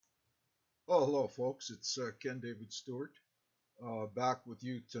Oh, hello, folks. It's Ken David Stewart back with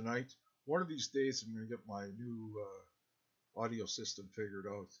you tonight. One of these days, I'm going to get my new audio system figured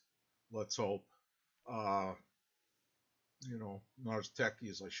out. Let's hope. Uh, not as techy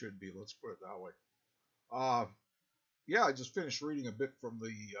as I should be. Let's put it that way. Uh, yeah, I just finished reading a bit from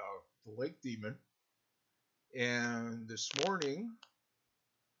the Lake Demon, and this morning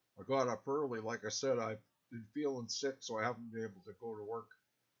I got up early. Like I said, I've been feeling sick, so I haven't been able to go to work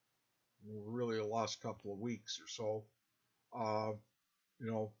really the last couple of weeks or so. Uh,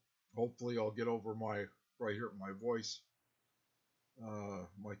 you know, hopefully I'll get over right here my voice,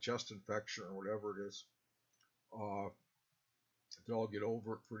 my chest infection or whatever it is. Uh, I'll get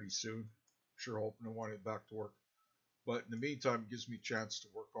over it pretty soon. Sure hoping to want to get back to work. But in the meantime, it gives me a chance to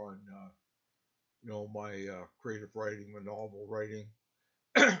work on, my creative writing, my novel writing,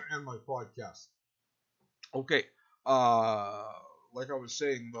 and my podcast. Okay. Uh, like I was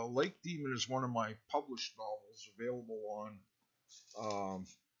saying, The Lake Demon is one of my published novels available on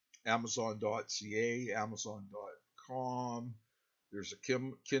Amazon.ca, Amazon.com. There's a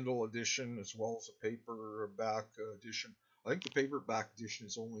Kindle edition as well as a paperback edition. I think the paperback edition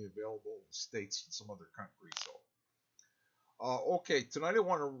is only available in the States and some other countries. Okay, tonight I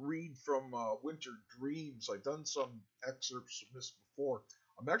want to read from Winter Dreams. I've done some excerpts of this before.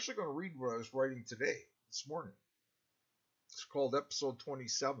 I'm actually going to read what I was writing today, this morning. It's called episode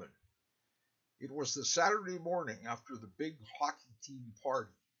 27. It was the Saturday morning after the big hockey team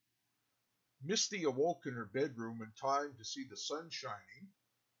party. Misty awoke in her bedroom in time to see the sun shining.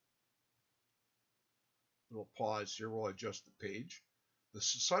 Little pause here while I adjust the page. The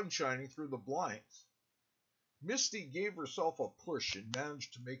sun shining through the blinds. Misty gave herself a push and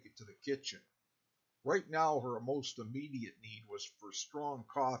managed to make it to the kitchen. Right now, her most immediate need was for strong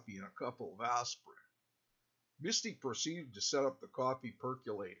coffee and a couple of aspirin. Misty proceeded to set up the coffee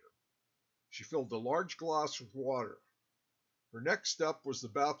percolator. She filled a large glass with water. Her next step was the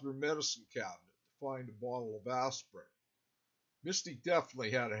bathroom medicine cabinet to find a bottle of aspirin. Misty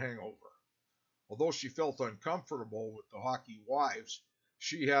definitely had a hangover. Although she felt uncomfortable with the hockey wives,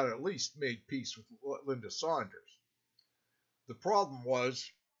 she had at least made peace with Linda Saunders. The problem was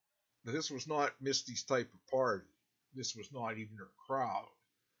that this was not Misty's type of party. This was not even her crowd.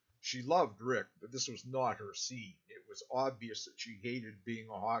 She loved Rick, but this was not her scene. It was obvious that she hated being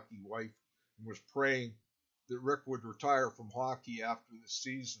a hockey wife and was praying that Rick would retire from hockey after the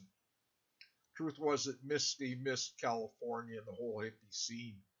season. Truth was that Misty missed California and the whole hippie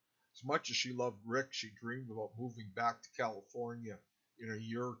scene. As much as she loved Rick, she dreamed about moving back to California in a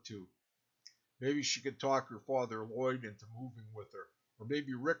year or two. Maybe she could talk her father Lloyd into moving with her, or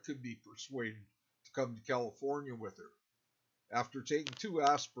maybe Rick could be persuaded to come to California with her. After taking 2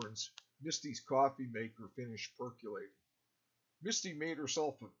 aspirins, Misty's coffee maker finished percolating. Misty made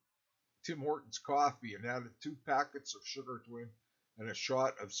herself a Tim Hortons coffee and added 2 packets of Sugar Twin and a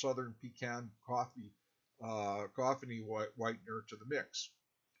shot of Southern Pecan coffee whitener to the mix.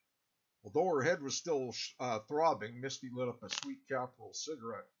 Although her head was still throbbing, Misty lit up a sweet Caporal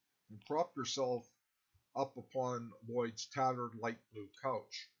cigarette and propped herself up upon Lloyd's tattered light blue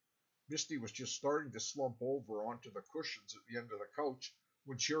couch. Misty was just starting to slump over onto the cushions at the end of the couch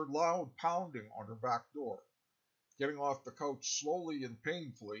when she heard loud pounding on her back door. Getting off the couch slowly and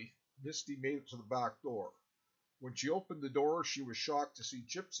painfully, Misty made it to the back door. When she opened the door, she was shocked to see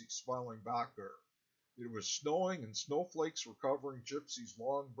Gypsy smiling back at her. It was snowing and snowflakes were covering Gypsy's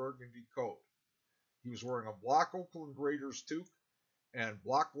long burgundy coat. He was wearing a black Oakland Raiders toque and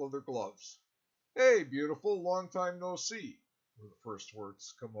black leather gloves. "Hey, beautiful, long time no see," were the first words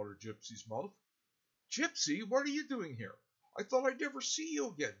to come out of Gypsy's mouth. "Gypsy, what are you doing here? I thought I'd never see you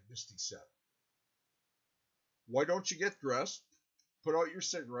again," Misty said. "Why don't you get dressed, put out your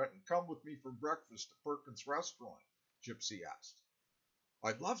cigarette, and come with me for breakfast at Perkins' restaurant?" Gypsy asked.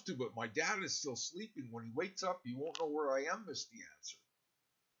 "I'd love to, but my dad is still sleeping. When he wakes up, he won't know where I am," Misty answered.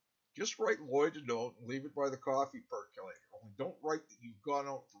 "Just write Lloyd a note and leave it by the coffee percolator. Only don't write that you've gone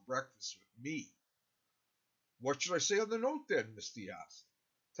out for breakfast with me." "What should I say on the note then?" Misty asked.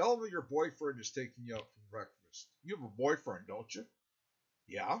 "Tell him that your boyfriend is taking you out for breakfast. You have a boyfriend, don't you?"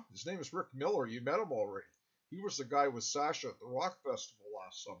 "Yeah, his name is Rick Miller. You met him already. He was the guy with Sasha at the rock festival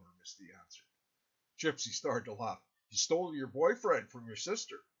last summer," Misty answered. Gypsy started to laugh. "You stole your boyfriend from your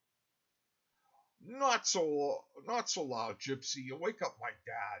sister." Not so loud, Gypsy. You wake up my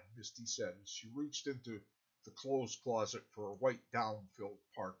dad," Misty said as she reached into the clothes closet for a white down-filled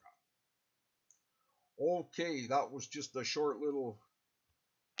parka. Okay, that was just a short little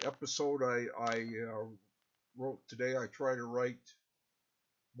episode I wrote today. I try to write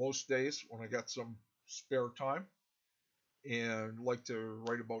most days when I got some spare time. and like to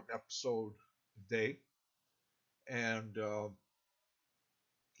write about an episode a day. And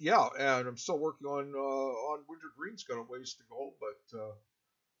yeah, and I'm still working on Winter Dreams. Got a ways to go, but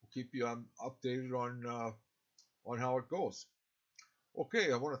we'll keep you updated on how it goes.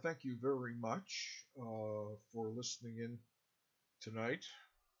 Okay, I want to thank you very much for listening in tonight.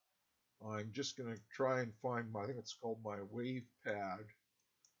 I'm just going to try and find I think it's called my WavePad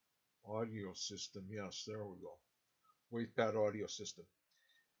audio system. Yes, there we go. WavePad audio system.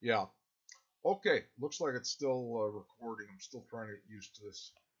 Yeah. Okay, looks like it's still recording. I'm still trying to get used to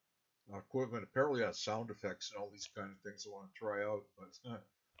this equipment. Apparently, it has sound effects and all these kind of things I want to try out, but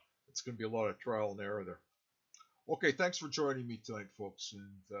it's going to be a lot of trial and error there. Okay, thanks for joining me tonight, folks,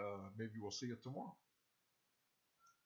 and maybe we'll see you tomorrow.